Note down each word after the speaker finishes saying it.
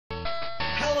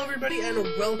Hello everybody and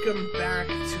welcome back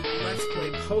to Let's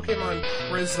Play Pokemon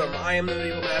Prism. I am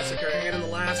TheMedievalMassacre, and in the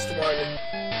last one,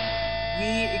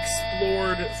 we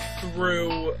explored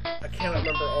through, I cannot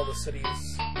remember all the cities'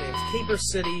 names, Caper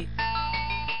City.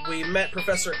 We met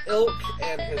Professor Ilk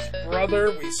and his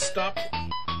brother. We stopped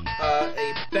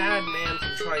a bad man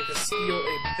from trying to steal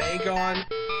a Bagon,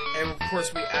 and of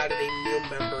course we added a new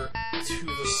member to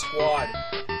the squad.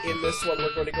 In this one,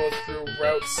 we're going to go through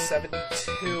Route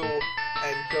 72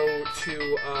 and go to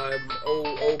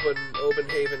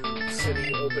Obenhaven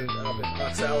City,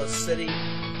 Oxalis City,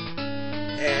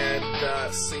 and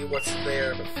see what's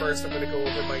there. But first, I'm going to go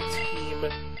over my team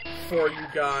for you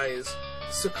guys.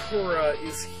 Sakura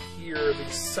is here, the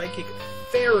Psychic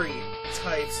Fairy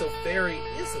type, so Fairy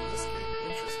is in this game.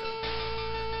 Interesting.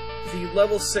 The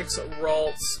level 6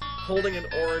 Ralts, holding an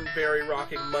Oranberry,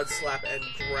 rocking Mudslap and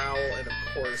Growl, and of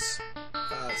course,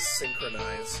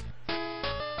 Synchronize.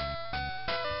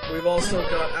 We've also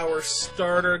got our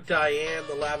starter, Diane,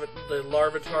 the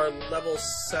Larvitar, level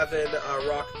 7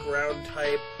 rock ground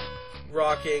type,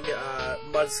 rocking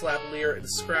Mudslap, Leer, and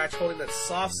Scratch, holding that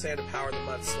soft sand to power the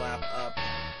Mudslap up.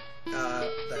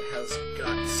 That has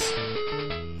guts.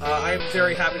 I am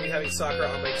very happy to be having Sakura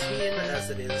on my team, as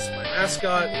it is my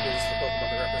mascot. It is the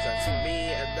Pokemon that represents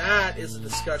me, and that is a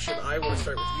discussion I want to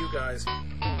start with you guys.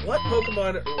 What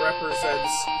Pokemon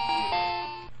represents you?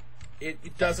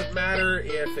 It doesn't matter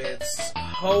if it's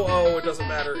Ho-Oh, it doesn't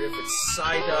matter if it's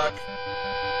Psyduck.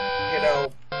 You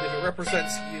know, if it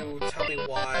represents you, tell me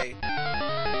why.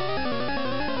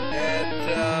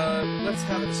 And let's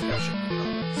have a discussion in the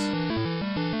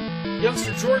comments.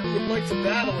 Youngster Jordan would like to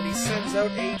battle, and he sends out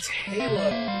a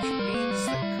Tailo, which means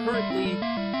that currently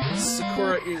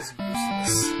Sakura is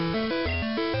useless.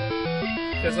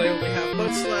 Because I only have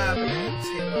Mudslap, and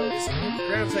Tailo is one of the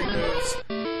ground type moves.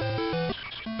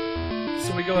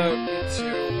 So we go out into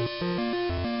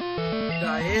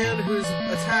Diane, whose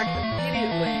attack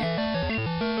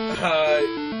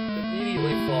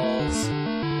immediately falls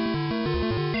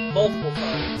multiple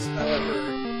times. However,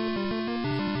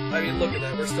 I mean, look at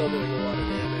that, we're still doing a lot of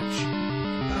damage.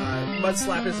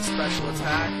 Mudslap is a special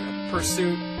attack.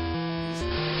 Pursuit.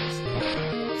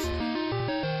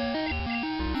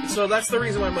 So that's the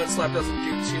reason why Mudslap doesn't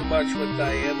do too much with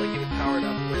Diane, like even powered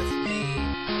up with the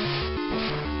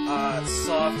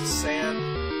soft sand,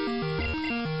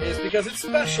 is because it's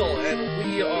special and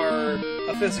we are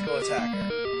a physical attacker.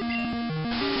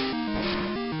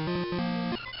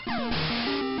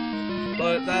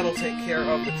 But that'll take care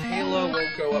of the Tailo. We'll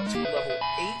go up to level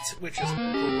 8, which is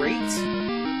great.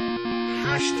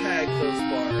 Hashtag those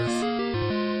bars.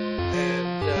 And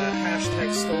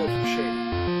hashtag stole it from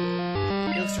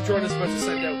Shady. Youngster Jordan is about to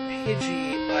send out Pidgey.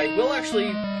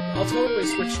 I'll totally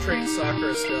switch trade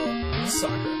Sakura still.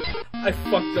 Sakura. I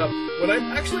fucked up. When I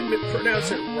actually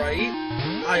pronounce it right,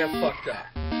 I have fucked up.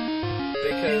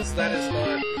 Because that is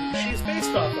not who she's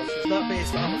based off of. She's not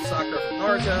based off of Sakura from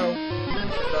Naruto.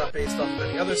 She's not based off of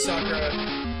any other Sakura.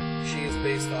 She is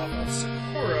based off of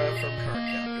Sakura from Card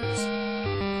Captors.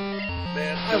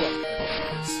 Man, I love Card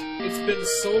Captors. It's been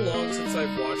so long since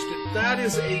I've watched it. That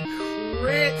is a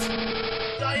crit!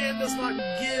 Diane does not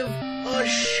give a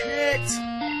shit!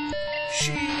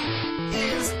 She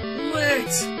is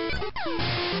lit!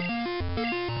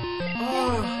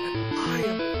 Oh, I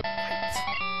am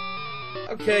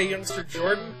lit. Okay, Youngster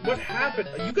Jordan, what happened?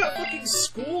 You got fucking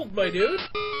schooled, my dude!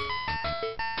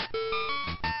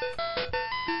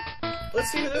 Let's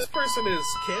see who this person is.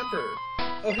 Camper.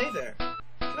 Oh, hey there. Can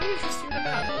I interest you in a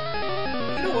battle?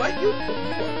 You know what? You are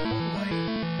polite.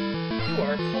 You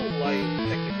are polite,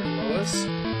 Technical Lois.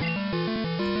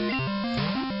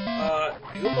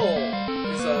 Numel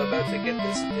is about to get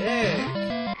this egg.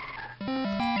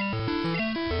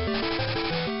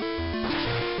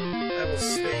 I will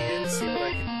stay in, see what I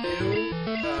can do.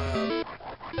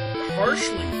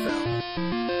 Harshly fell.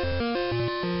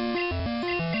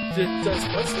 Does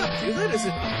Mudslap do that? Is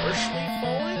it harshly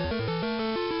falling?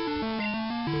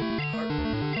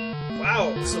 Wow,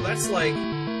 so that's like,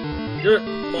 you're at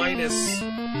minus,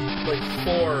 like,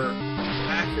 4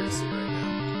 accuracy right now.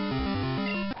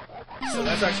 So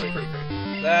that's actually pretty great.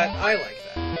 I like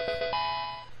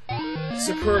that.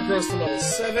 Sakura grows to level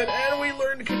 7, and we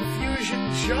learned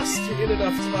Confusion just in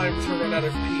enough time to run out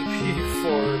of PP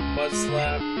for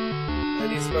Mudslap,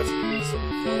 and he's about to use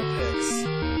Vulpix.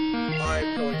 I'm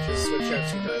going to switch out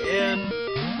to Diane.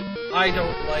 I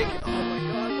don't like... Oh my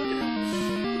god, look at how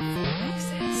beautiful Vulpix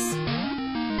is.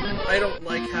 I don't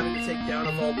like having to take down a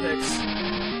Vulpix.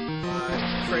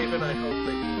 Craven, I hope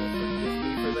that you will forgive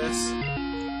me for this.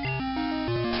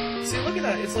 See, look at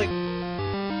that. It's like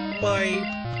my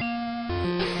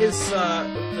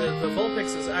the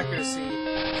Vulpix's accuracy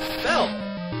fell,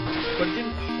 but it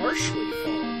didn't harshly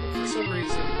fall. But for some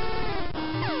reason,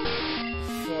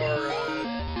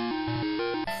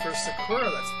 for Sakura,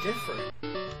 that's different.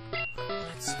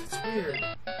 It's weird.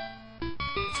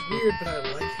 It's weird, but I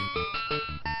like it.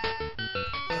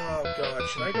 Oh god,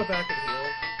 should I go back and heal?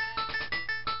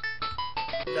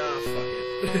 Nah, fuck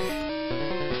it.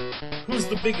 Who's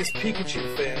the biggest Pikachu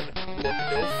fan? Look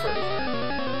no further.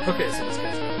 Okay, so this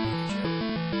guy's not Pikachu.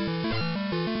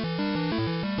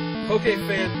 Poke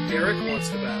fan Derek wants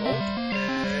to battle.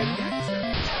 And yeah, he's got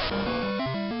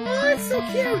Pikachu. Oh, it's so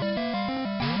cute!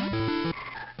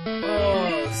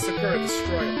 Oh, Sakura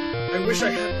destroy him. I wish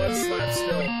I had Mud Slap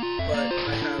still, but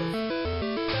I have...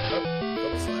 Oh,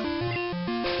 double slap.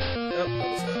 Oh,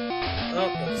 double slap. Oh,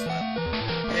 double slap.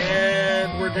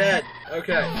 And we're dead.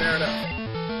 Okay, fair enough.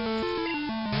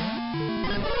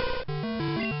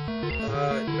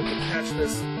 Catch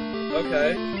this.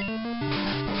 Okay.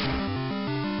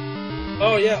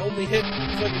 Oh yeah, only hit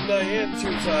fucking Diane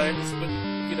 2 times, but,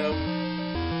 you know,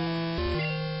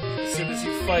 as soon as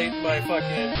you fight my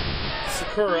fucking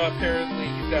Sakura, apparently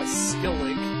you got skill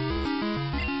link.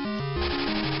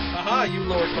 Aha, you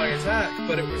lowered my attack,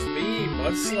 but it was me,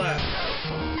 Mud Slap.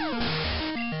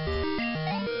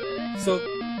 So,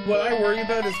 what I worry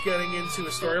about is getting into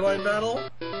a storyline battle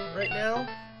right now.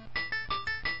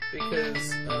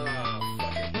 Because,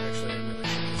 fucking, actually, I really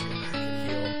should just go back and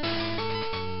heal.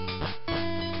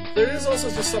 There is also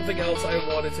just something else I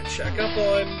wanted to check up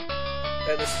on,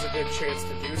 and this is a good chance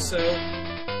to do so,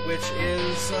 which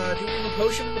is, do we have a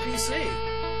potion in the PC?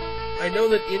 I know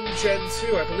that in Gen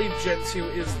 2, I believe Gen 2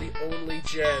 is the only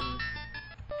gen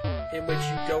in which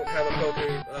you don't have a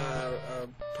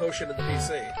potion in the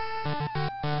PC.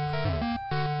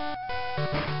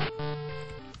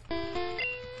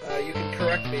 You can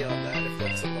correct me on that if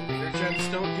that's some of the later gens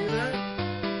don't do that.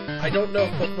 I don't know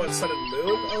if Pokemon Sun and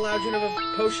Moon allowed you to have a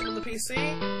potion in the PC.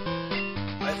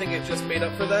 I think it just made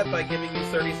up for that by giving you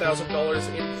 $30,000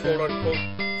 in quote-unquote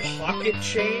pocket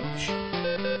change.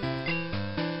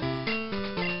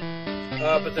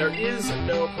 But there is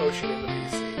no potion in the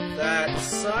PC. That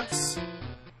sucks,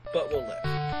 but we'll live.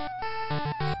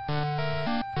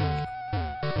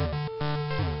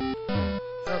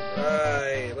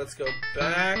 Alright, let's go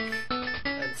back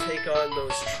and take on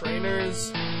those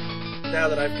trainers. Now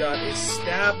that I've got a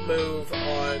stab move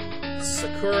on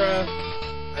Sakura,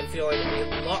 I'm feeling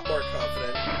a lot more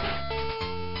confident.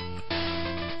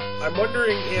 I'm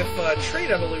wondering if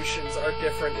trait evolutions are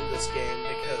different in this game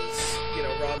because, you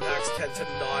know, ROM hacks tend to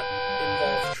not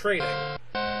involve trading.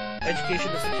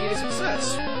 Education is the key to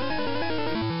success.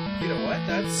 You know what?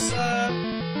 That's a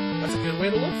good way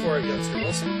to look for it, youngster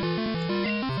Wilson.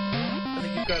 I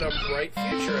think you've got a bright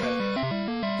future ahead of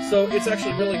you. So it's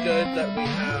actually really good that we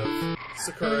have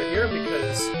Sakura here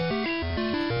because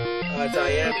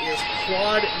Diane is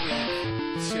quad weak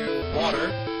to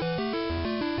water,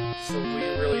 so we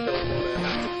really don't want to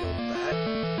have to deal with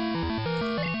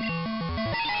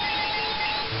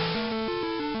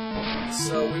that.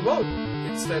 So we won't.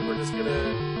 Instead, we're just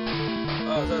gonna...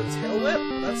 Oh, the tail whip?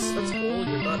 That's cool.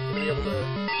 You're not gonna be able to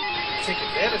take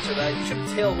advantage of that. You should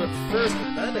have tail whipped first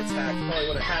and then attacked. Probably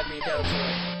would have had me down to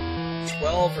like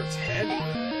 12 or 10 even.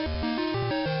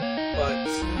 But,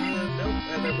 nope.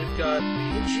 And then we've got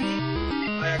Pidgey.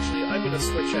 I'm gonna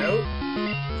switch out.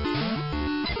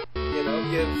 You know,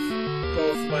 give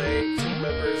both my team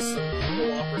members some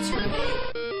equal opportunity.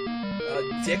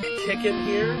 Dick kicking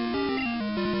here.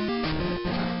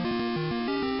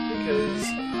 Because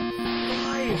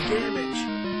 5 damage.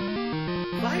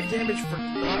 5 damage for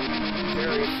not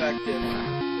very effective.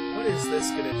 What is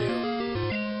this gonna do?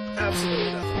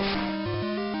 Absolutely nothing.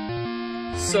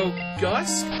 So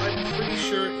Gust, I'm pretty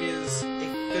sure is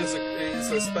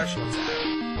a special attack.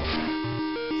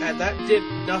 And that did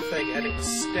nothing, and it was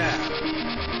stab.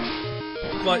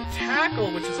 But Tackle,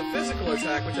 which is a physical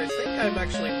attack, which I think I'm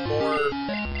actually more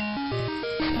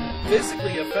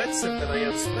physically offensive than I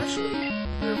am specially,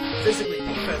 or physically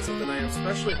defensive than I am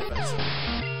specially defensive,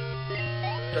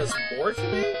 does more to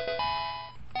me?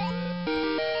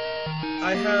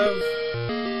 I have...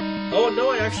 Oh,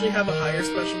 no, I actually have a higher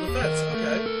special defense,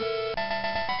 okay.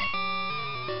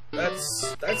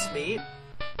 That's neat.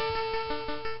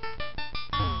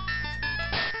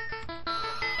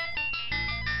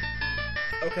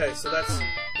 Okay, so is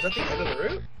that the end of the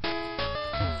route? I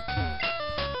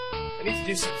need to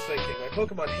do some thinking. My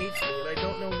Pokemon hates me, and I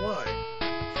don't know why.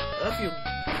 Not if you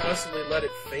constantly let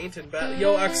it faint in battle.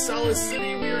 Yo, Oxalis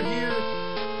City, we are here!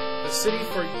 The city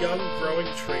for young, growing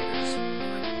trainers. I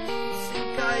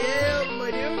think I am,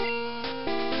 my dude.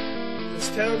 This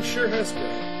town sure has grown.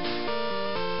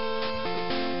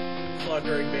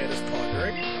 Pondering man is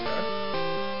pondering. Okay.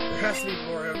 There has to be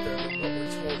more out there than what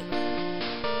we're told about.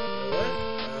 You know what?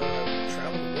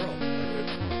 Travel the world.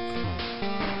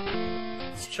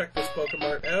 Let's check this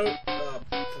Pokemon out.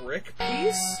 Brick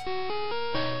piece?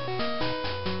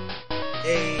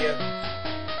 A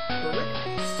brick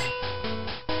piece.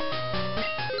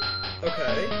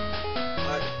 Okay.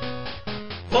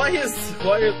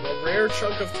 Why a rare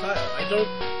chunk of tile?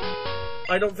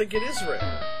 I don't think it is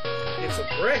rare. It's a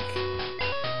brick.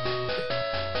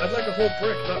 I'd like a whole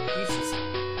brick, not pieces.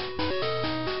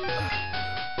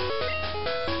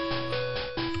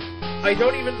 I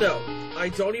don't even know.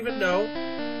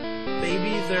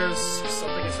 Maybe there's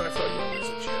something it's not telling you. There's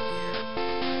a gym here.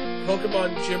 Pokemon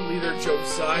gym leader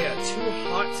Josiah, too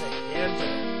hot to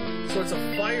handle. So it's a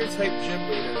fire-type gym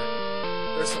leader.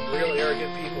 There's some real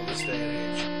arrogant people this day and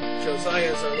age.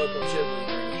 Josiah is our local gym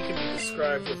leader, and he can be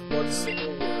described with one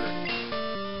single word.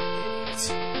 Idiot.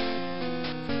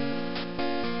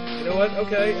 You know what?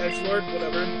 Okay, Edgelord,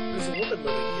 whatever. There's a woman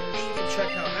living here. She can check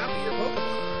how happy your Pokemon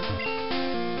are.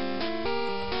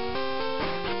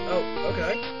 Oh,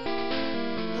 okay.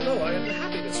 Hello, I am the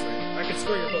happiness ring. I can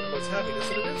score your Pokemon's happiness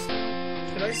in an instant.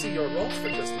 Can I see your rolls for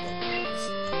just a moment, please?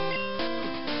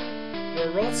 Your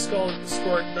Rolf scored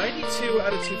 92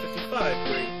 out of 255,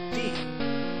 grade D.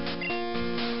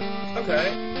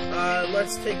 Okay,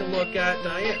 let's take a look at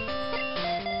Diane.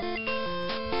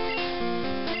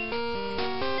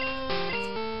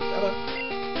 Come on.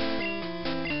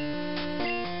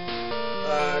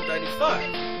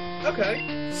 95. Okay,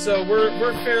 so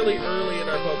we're fairly early in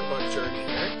our Pokemon journey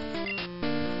here.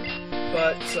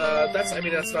 But,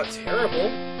 that's not terrible.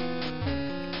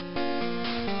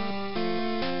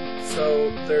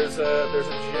 So there's a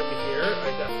gym here.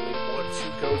 I definitely want to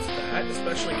go to that,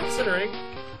 especially considering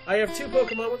I have 2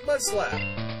 Pokemon with Lead Slap,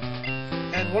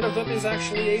 and one of them is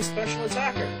actually a special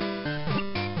attacker.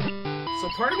 So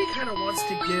part of me kind of wants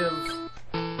to give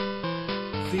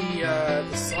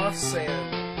the soft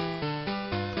sand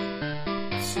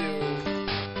to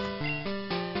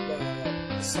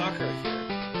Sakura here,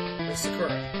 or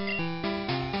Sakura,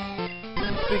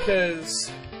 because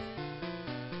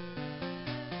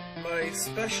my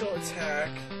special attack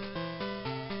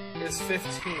is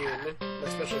 15, my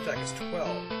special attack is 12.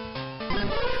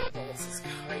 Well, this is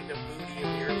kind of moody in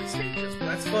the early stages, but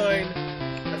that's fine.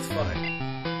 That's fine.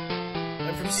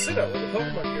 I'm from Sinnoh, and the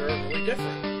Pokemon here are really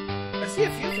different. I see a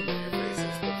few familiar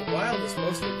faces, but the wild is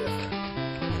mostly different.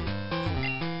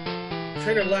 The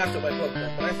trainer laughed at my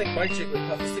Pokemon, but I think my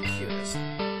Jigglypuff is the cutest.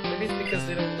 Maybe it's because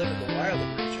they don't live in the wild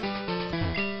region.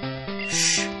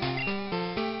 Shh!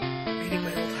 I'm beating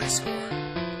my old high score.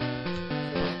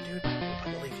 Dude,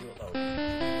 I'll leave you alone.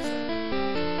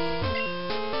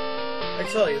 I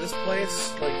tell you, this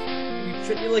place, like, you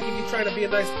treat me like if you try to be a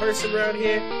nice person around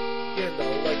here, you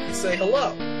know, like you say hello,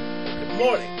 or good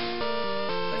morning.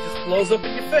 It just blows up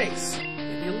in your face.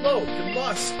 Leave me alone, you're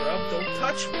lost, scrub, don't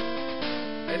touch me.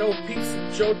 I know peeps in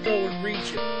Johto and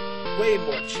region, way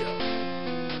more chill.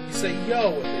 You say yo,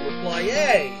 and they reply,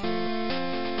 hey!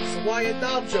 So why are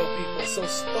Naljo people so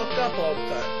stuck up all the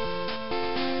time?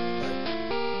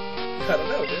 I don't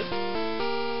know, dude.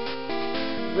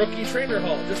 Rookie Trainer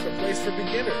Hall, just a place for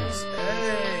beginners.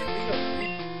 Hey, we don't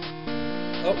need...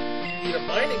 Oh, you need a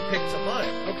mining pick to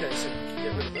mine. Okay, so you can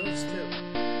get rid of those, too.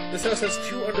 This house has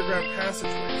 2 underground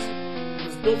passageways. It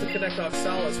was built to connect off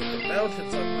Salas with the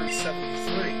mountains on Route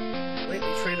 73.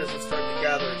 Lately, trainers are starting to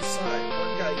gather inside.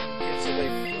 One guy even gives away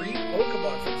free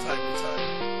Pokemon from time to time.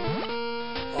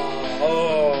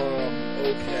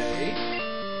 Okay.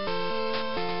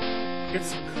 Get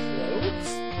some clothes?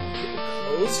 Get a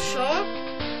clothes shop?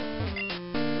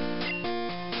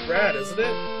 Rad, isn't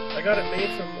it? I got it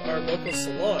made from our local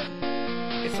salon.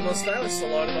 It's the most stylish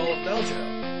salon in all of Naljo.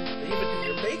 They even do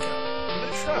your makeup. Give it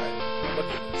a try. But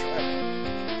you can try it.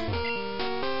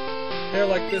 Hair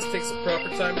like this takes the proper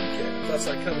time and care. Thus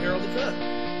I come here all the time.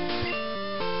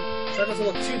 Try not to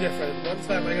look too different. One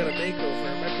time I got a makeover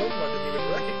and my Pokemon didn't even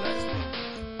recognize me.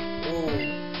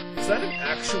 Ooh. Is that an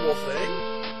actual thing?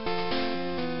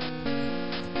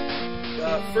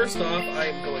 First off, I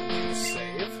am going to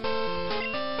save.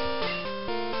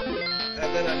 And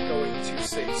then I'm going to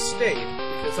save state,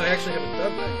 because I actually haven't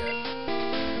done that yet.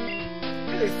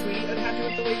 Hey there, sweetie. Unhappy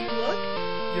with the way you look?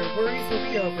 Your worries will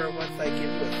be over once I give you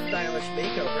a stylish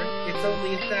makeover. It's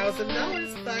only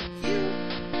 $1,000, fuck you.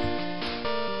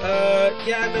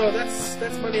 Yeah, no,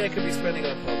 that's money I could be spending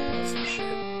on Pokemon and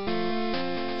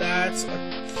shit. That's a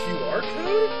QR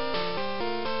code?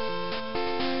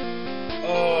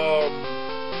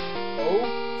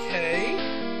 Okay.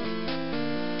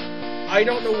 I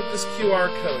don't know what this QR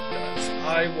code does.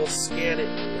 I will scan it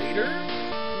later.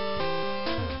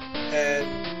 And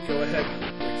go ahead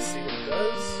and see what it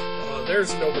does.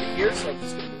 There's nobody here, so I'm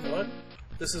just going to move on.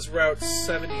 This is Route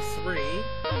 73.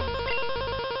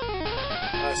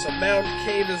 So Mound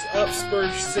Cave is up,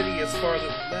 Spurge City is farther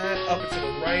than that. Up and to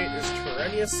the right is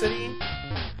Terenia City.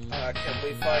 Can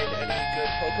we find any good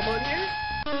Pokemon here?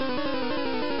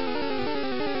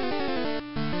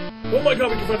 Oh my god,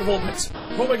 we can find a Vulpix!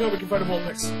 Oh my god, we can find a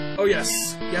Vulpix! Oh yes,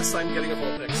 yes, I'm getting a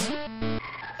Vulpix.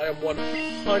 I am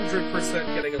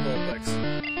 100% getting a Vulpix.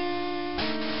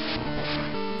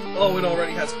 Oh, it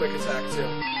already has Quick Attack too.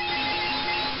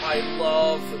 I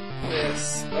love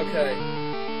this. Okay.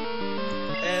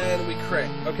 And we crit.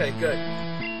 Okay, good.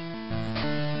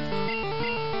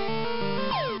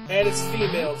 And it's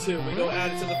female, too. We go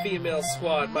add it to the female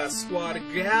squad. My squad of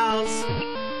gals.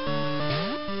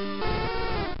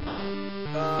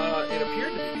 It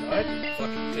appeared to be good.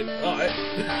 Fucking did not.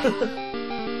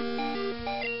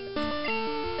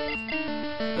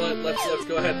 But let's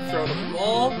go ahead and throw the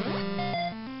ball.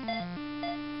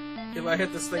 If I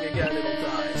hit this thing again, it'll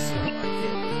die, so I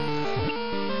can't do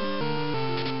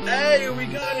that. Hey, we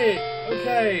got it!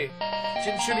 Okay.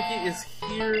 Jinchuriki is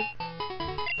here.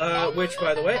 Which,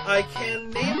 by the way, I can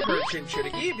name her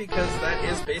Jinchuriki because that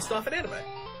is based off an anime.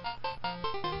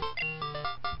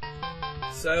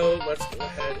 So, let's go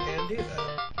ahead and do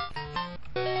that.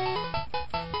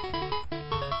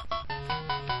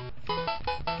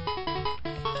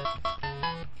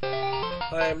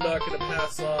 I am not going to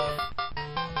pass off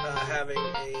having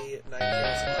a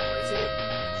Ninetales on my team.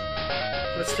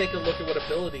 Let's take a look at what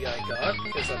ability I got,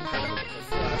 because I'm kind of looking for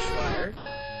Flash Fire.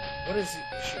 What is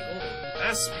she holding?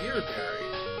 Mass Spearberry.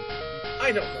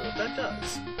 I don't know what that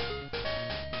does.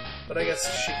 But I guess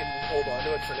she can hold on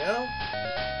to it for now.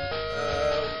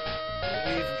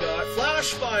 We've got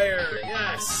Flash Fire!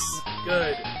 Yes!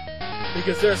 Good.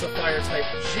 Because there's a Fire-type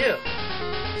gym.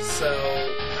 So,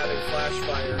 having Flash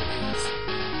Fire is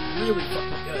really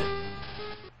fucking good.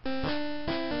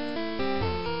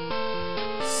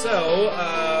 So,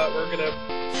 we're gonna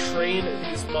train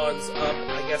these mons up,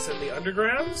 I guess, in the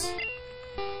undergrounds?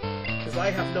 Because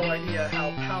I have no idea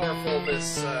how powerful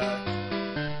this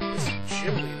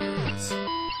gym leader is.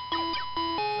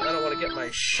 I don't want to get my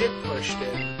shit pushed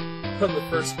in from the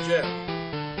first gym.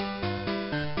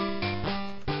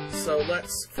 So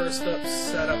let's first up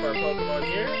set up our Pokemon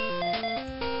here.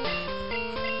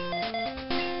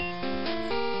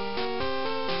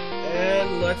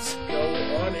 And let's go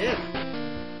on in.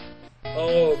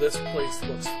 Oh, this place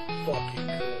looks fucking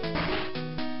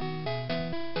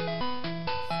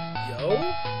cool.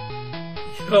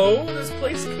 Yo, this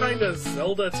place kinda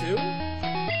Zelda too.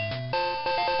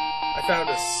 I found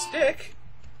a stick,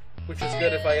 which is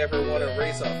good if I ever want to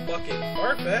raise a fucking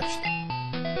Farfetch'd.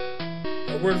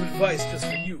 A word of advice just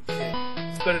for you, kid.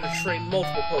 It's better to train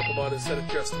multiple Pokemon instead of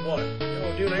just one.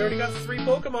 Yo, dude, I already got 3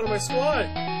 Pokemon on my squad.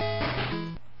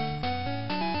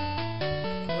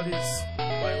 What is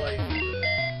my life?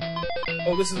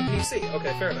 Oh, this is a PC.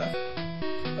 Okay, fair enough.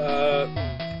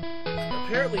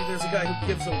 Apparently there's a guy who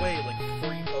gives away, like,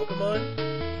 free Pokemon.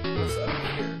 What's up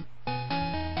here?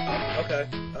 Oh, okay.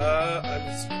 I'm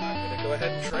gonna go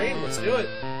ahead and train. Let's do it.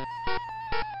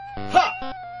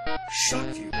 Ha!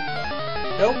 Shocked you, didn't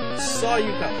I? Nope, saw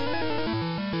you coming.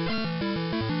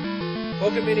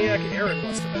 Pokemaniac Aaron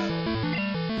wants to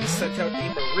battle. He sent out a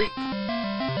Mareep.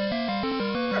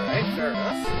 Alright, fair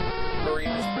enough.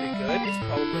 Mareep is pretty good. It's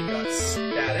probably got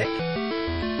static,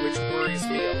 which worries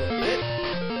me a little bit.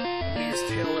 Use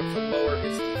Tail Whip to lower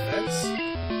its defense.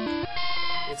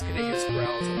 It's gonna use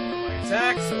Growl to lower my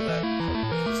attack, so that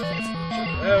just gets it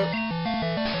out.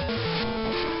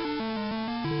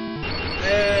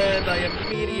 And I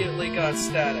immediately got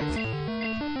staticked.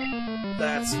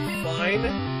 That's fine.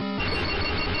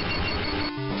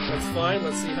 That's fine.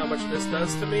 Let's see how much this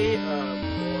does to me.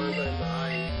 More than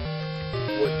I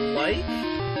would like.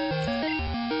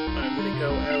 I'm gonna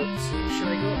go out to... Should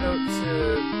I go out to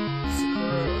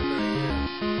Sakura or Diane?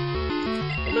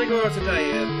 I'm gonna go out to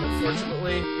Diane,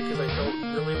 unfortunately, because I don't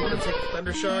really want to take the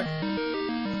Thundershock.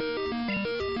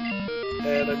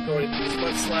 And I'm going to use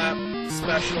Mud Slap,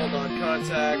 Special,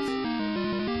 Non-Contact.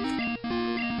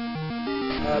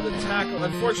 The Tackle,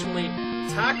 unfortunately,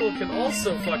 Tackle can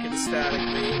also fucking static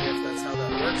me, if that's how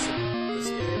that works in this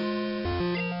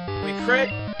game. We crit,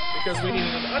 because we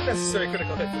needed an unnecessary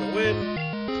critical hit for the win.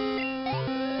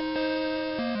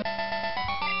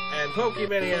 And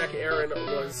Pokemaniac Aaron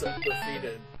was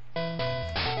defeated.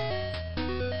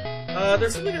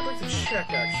 There's something I'd like to check,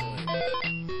 actually.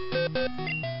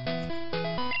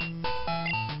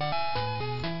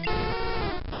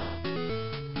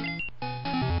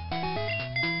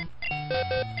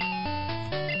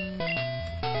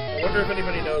 I wonder if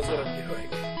anybody knows what I'm doing.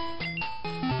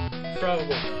 Probably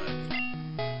not.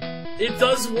 It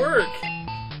does work!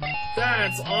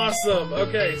 That's awesome!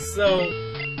 Okay, so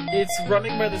it's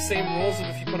running by the same rules of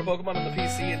if you put a Pokemon on the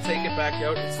PC and take it back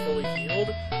out, it's fully healed.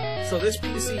 So this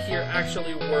PC here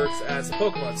actually works as a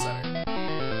Pokemon Center.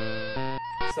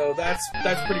 So that's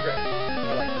pretty great. I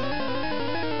like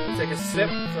that. Take a sip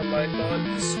from my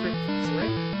nondescript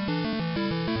drink.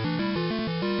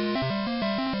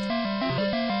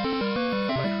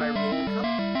 My Hyrule cup.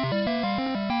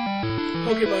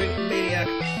 Pokemon Maniac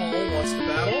Paul wants to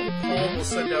battle. Paul will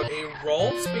send out a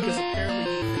Ralts because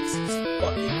apparently he thinks he's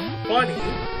fucking funny.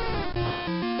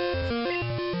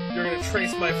 You're gonna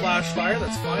trace my Flash Fire,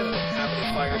 that's fine, I don't have any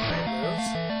fire type moves.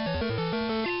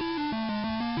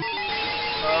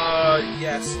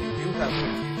 Yes, you do have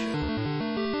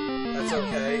confusion. That's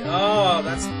okay. Oh,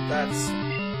 that's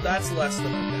less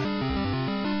than okay.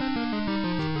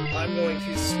 I'm going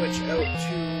to switch out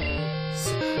to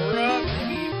Sakura,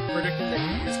 maybe predicting that you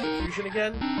use confusion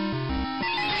again.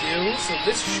 You do, so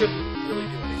this shouldn't really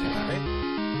do anything to me.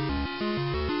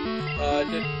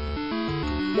 Did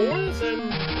more than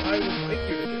I would like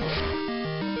you to do.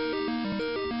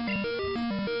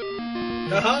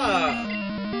 Haha!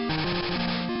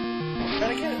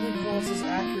 And again, I think Wallace's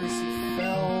accuracy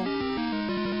fell.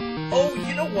 Oh,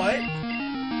 you know what?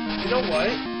 You know what?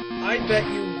 I bet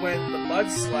you when the mud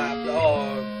slapped.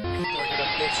 Oh, people are gonna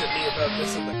bitch at me about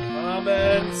this in the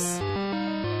comments.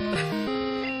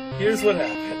 Here's what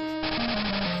happened.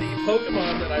 The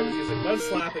Pokemon that I was using Mud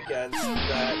Slap against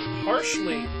that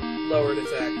harshly lowered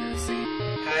its accuracy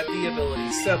had the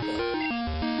ability Simple,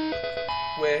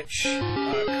 which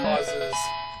causes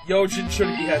Yojin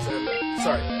Shuriki has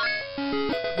sorry.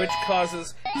 Which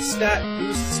causes stat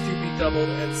boosts to be doubled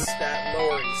and stat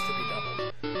lowerings to be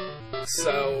doubled.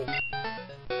 So,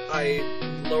 I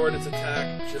lowered its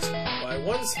attack just by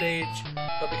 1 stage,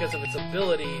 but because of its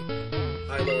ability,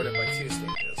 I lowered it by 2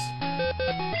 stages.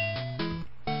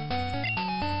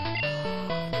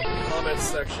 The comments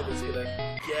section is gonna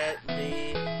get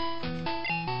me.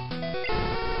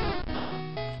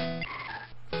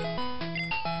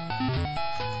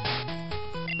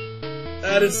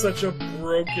 That is such a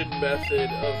broken method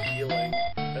of healing,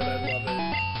 and I love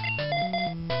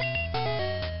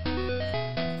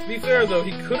it. To be fair, though,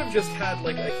 he could have just had,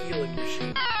 like, a healing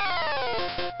machine.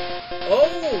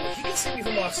 Oh! He can see me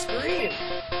from off-screen!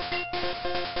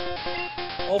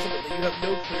 Ultimately, you have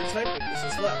no clear type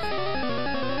weaknesses left.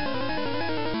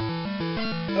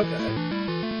 Okay.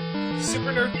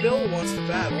 Super Nerd Bill wants to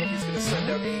battle. He's going to send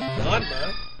out a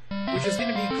Yanma, which is going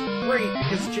to be great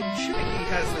because Jinchuriki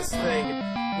has this thing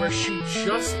where she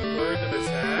just learned an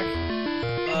attack.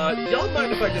 Y'all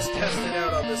mind if I just test it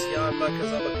out on this Yanma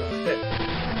because I'm gonna hit.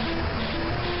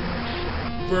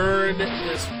 Burn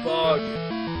this bug.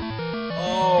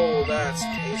 Oh, that's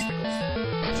tasticles.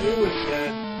 Do it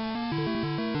again.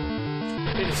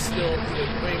 It is still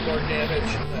doing way more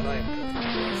damage than I am going to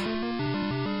do.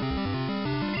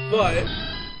 But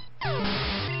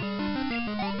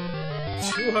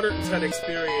 210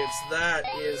 experience, that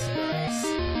is nice.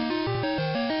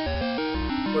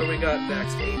 What do we got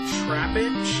next? A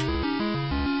Trapinch?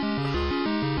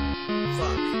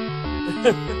 Fuck.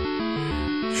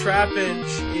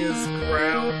 Trapinch is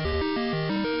ground...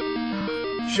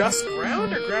 Just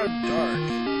ground or ground dark?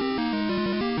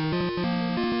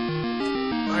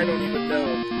 I don't even know,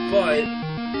 but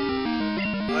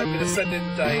I'm gonna send in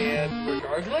Diane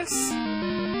regardless.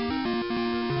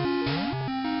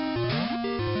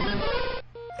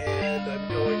 And I'm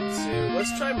going to...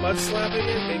 Let's try Mud Slapping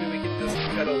it. Maybe we can just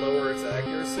kind of lower its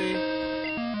accuracy.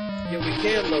 Yeah, we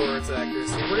can lower its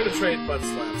accuracy. We're gonna trade Mud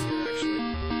Slaps here, actually.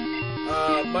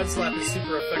 Mud Slap is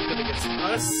super effective against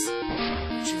us,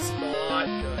 which is not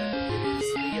good. It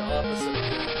is the opposite of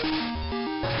good.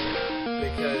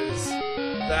 Because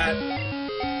that,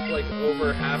 like,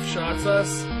 over half-shots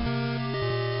us.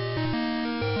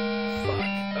 Fuck.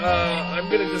 I'm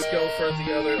gonna just go for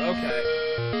the other... Okay.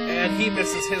 And he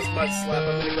misses his Mud Slap.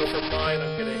 I'm gonna go for mine.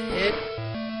 I'm gonna hit.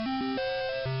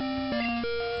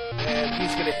 And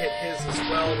he's gonna hit his as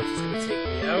well, which is gonna take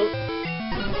me out.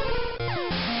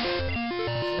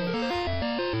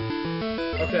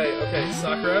 Okay,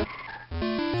 Sakura.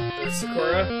 Or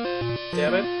Sakura.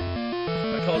 Damn it.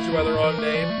 I called you by the wrong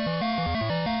name.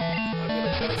 I'm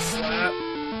gonna Mud Slap.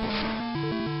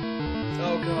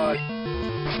 Oh god.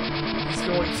 He's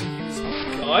going to use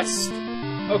Gust?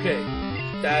 Okay.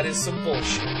 That is some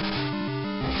bullshit.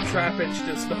 Trapinch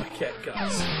does not get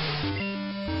Gust.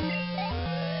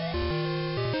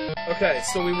 Okay,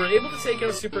 so we were able to take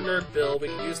out Super Nerd Bill. We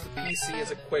can use the PC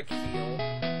as a quick heal.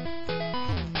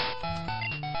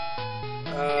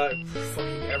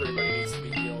 Fucking everybody needs to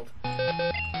be healed.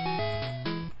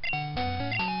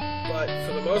 But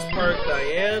for the most part,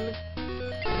 Diane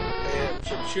and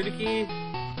Jinchuriki.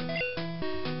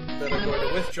 Then I'm going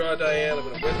to withdraw Diane. I'm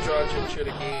going to withdraw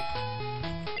Jinchuriki.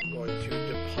 I'm going to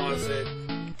deposit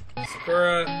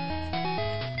Sakura.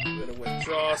 I'm going to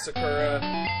withdraw Sakura.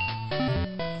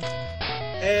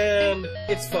 And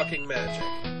it's fucking magic.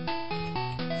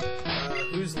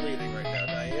 Who's leading right now?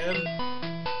 Diane?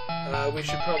 We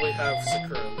should probably have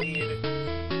Sakura lead.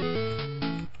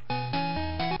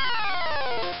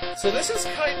 So this is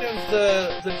kind of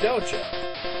the dojo.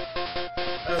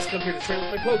 I was come here to train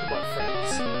with my Pokemon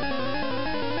friends.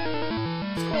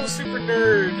 It's called Super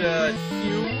Nerd,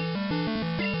 Hugh.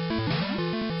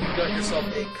 You got yourself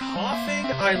a coughing.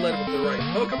 I led with the right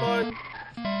Pokemon.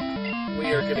 We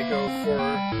are going to go for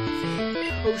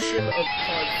the Potion of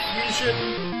Confusion.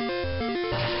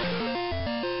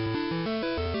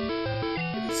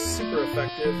 It is super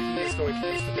effective. He is going to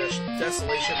use the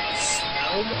Desolation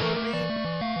Snout on me.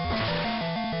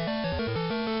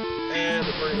 And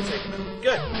we're going to take him out.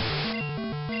 Good.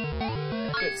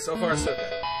 Good. So far, so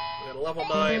good. We're going to level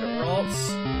 9 Ralts.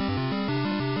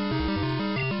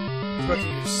 I'm about to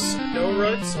use Snow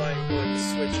Run, so I'm going to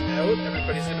switch out.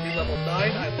 Everybody's going to be level 9.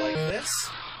 I like this.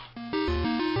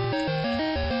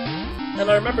 And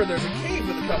I remember there's a cave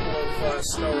with a couple of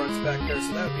Snow Runs back there,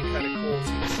 so that would be kind of cool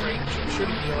to train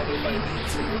Jinchuriki on if I need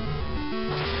to.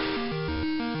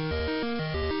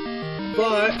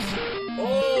 But,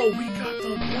 oh, we got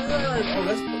the burn! Oh,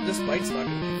 this bite's not going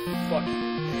to do fucking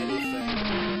anything.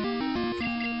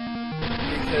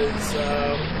 Because,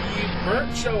 we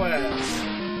burnt your ass.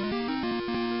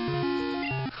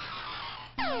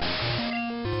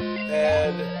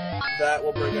 And that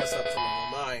will bring us up to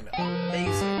level 9.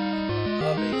 Amazing.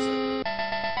 Amazing.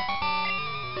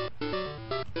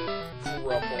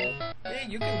 Grumble. Hey,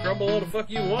 you can grumble all the fuck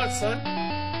you want, son.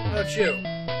 How about you?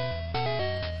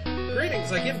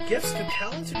 Greetings, I give gifts to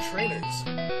talented trainers.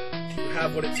 Do you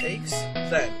have what it takes?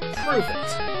 Then, prove it.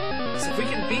 So if we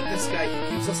can beat this guy, he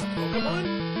gives us a Pokemon?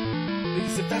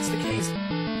 Because if that's the case,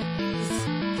 please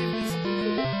give me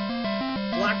something cool.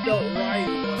 Black Belt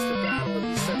Ryu wants to battle and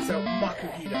he sends out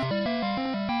Makuhita.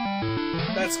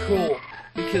 That's cool,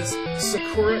 because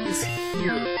Sakura is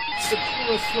here.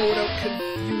 Sakura throwing out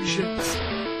confusions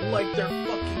like they're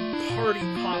fucking party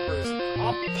poppers.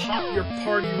 I'll pop your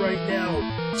party right now.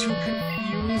 Too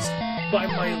confused by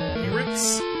my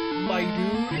lyrics? My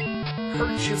dude?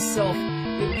 Hurt yourself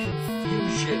in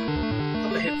confusion. I'm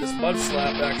gonna hit this mud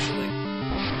slap, actually.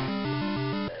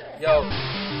 Yo,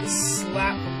 the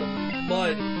slap from the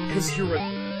mud, because you're a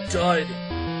dud.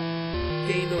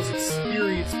 Gain those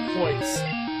experience points.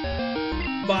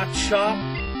 Machop,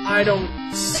 I don't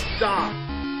stop.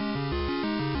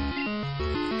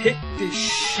 Hit this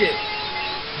shit.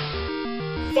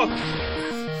 Fuck you.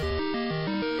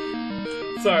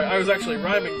 Sorry, I was actually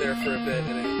rhyming there for a bit,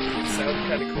 and it sounded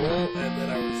kind of cool, and then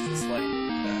I was just like,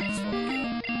 nah, I just want to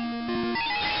kill.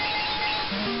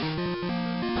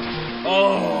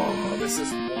 Oh, this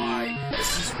is why.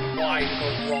 This is why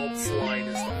the Ralts line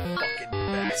is the fucking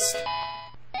best.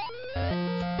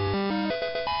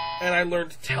 And I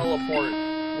learned Teleport,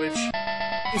 which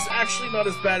is actually not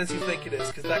as bad as you think it is,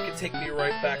 because that can take me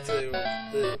right back to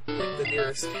the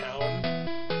nearest town.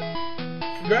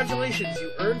 Congratulations,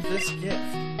 you earned this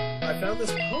gift. I found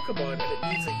this Pokemon, and it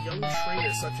needs a young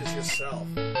trainer such as yourself.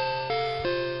 Woo!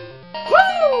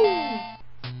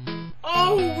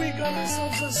 Oh, we got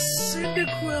ourselves a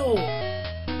Cyndaquil!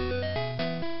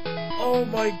 Oh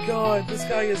my god, this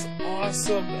guy is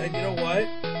awesome, and you know what?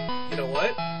 You know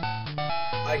what?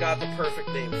 I got the perfect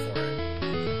name for it.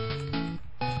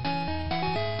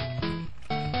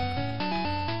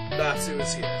 Natsu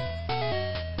is here.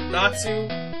 Natsu,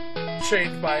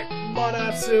 trained by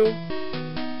Monatsu.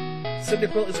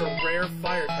 Cyndaquil is a rare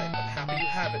fire type. I'm happy you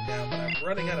have it now, but I'm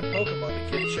running out of Pokemon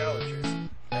to give challengers.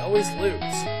 I always lose.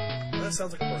 That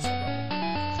sounds like a personal problem.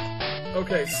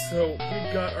 Okay, so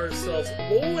we got ourselves...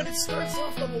 Oh, and it starts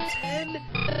off level 10!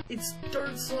 It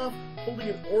starts off holding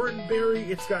an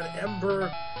Oranberry. It's got Ember,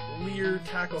 Leer,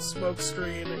 Tackle,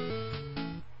 Smokescreen.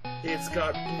 It's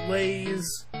got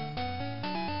Blaze. Oh,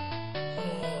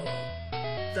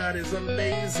 that is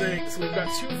amazing! So we've got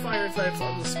 2 fire types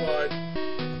on the squad.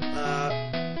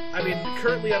 I mean,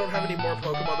 currently I don't have any more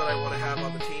Pokemon that I want to have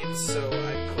on the team, so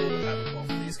I'm cool with having both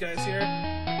of these guys here.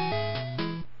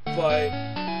 But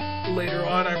later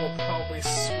on I will probably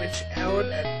switch out,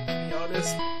 and to be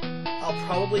honest, I'll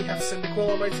probably have Cyndaquil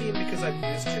on my team because I've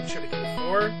used Chinchouki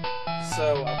before,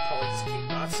 so I'll probably just keep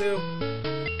Natsu.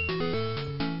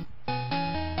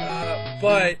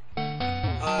 But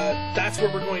that's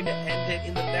where we're going to end it.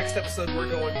 In the next episode, we're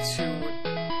going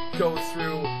to go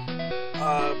through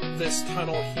this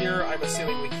tunnel here. I'm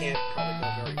assuming we can't probably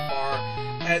go very far.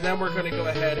 And then we're going to go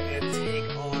ahead and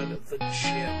take on the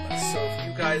gym. So if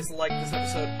you guys like this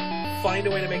episode, find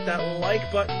a way to make that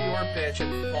like button your bitch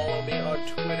and follow me on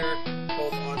Twitter,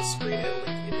 both on screen and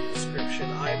linked in the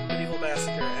description. I'm Medieval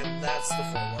Massacre, and that's the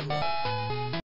 411.